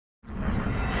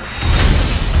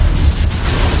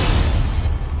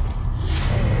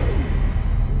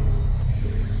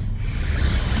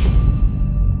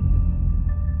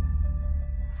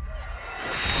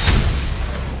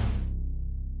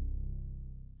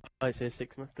I say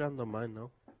 6 grand on mine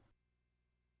now.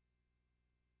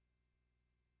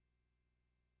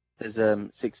 There's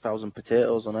 6,000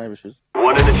 potatoes on Irish's.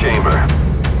 One in the chamber.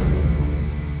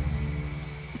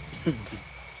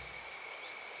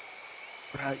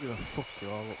 Right, you're fuck you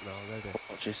all up now, ready?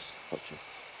 Watch this, watch this.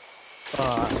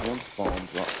 Alright. One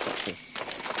spawns, watch this.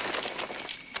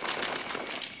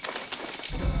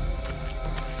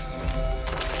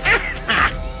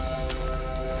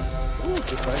 Ooh,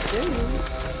 just like you.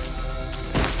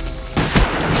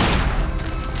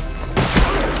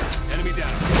 Enemy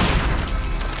down.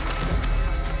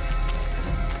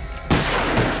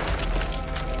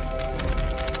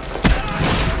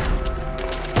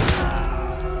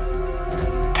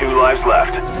 Two lives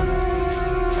left.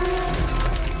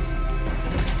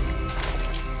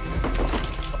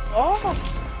 Oh!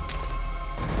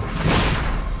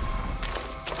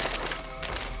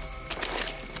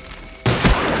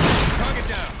 Target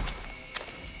down.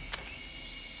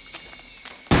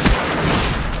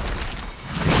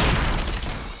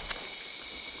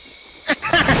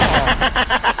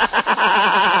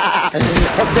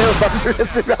 I'll tell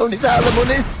every round is out of the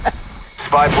monies.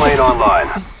 Spy plane online.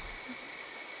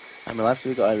 How many lives have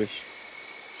we got, Irish?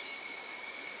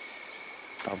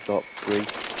 I've got 3.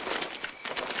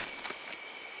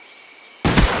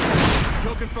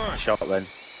 Kill confirmed. Shot then.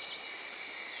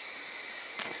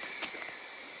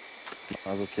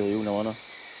 Might as well kill you now, Anna.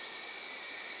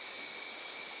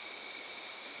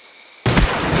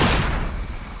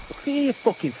 Look here, you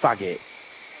fucking faggot.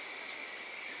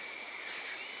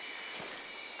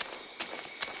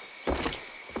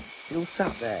 You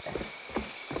sat there.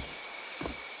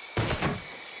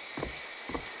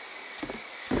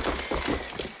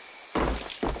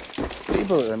 Shoot your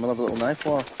bullet then, we'll have a little knife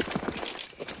war.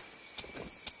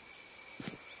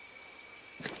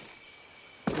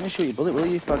 Let me shoot your bullet, will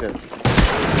you, faggot?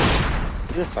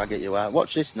 You're a faggot, you are.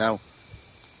 Watch this now.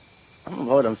 I'm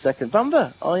bored on second.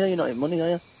 Bamba! Oh yeah, you're not in money, are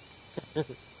you?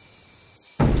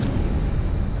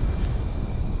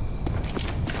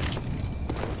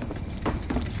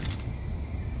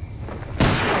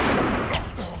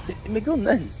 Give me a gun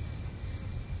then.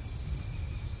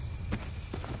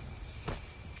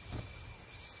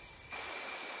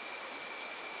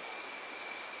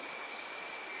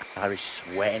 Irish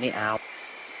sweating it out.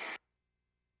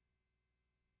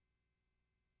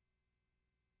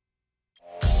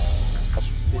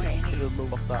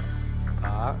 Move off that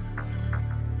part.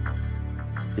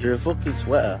 You're a fucking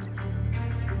sweater.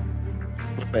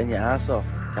 Sweating your ass off.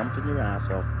 Camping your ass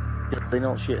off. Cleaning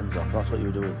all shitting off. That's what you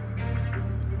were doing.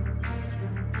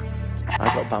 I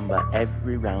got Bamba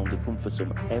every round. He come for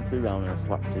some every round and I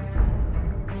slapped him.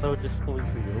 So just fully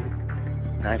for you.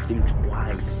 Knifed him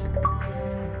twice.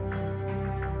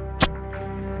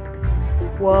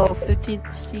 Whoa, 15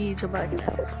 prestige, I'm back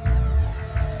now.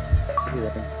 Look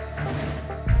at that.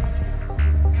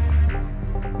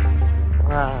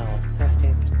 Wow.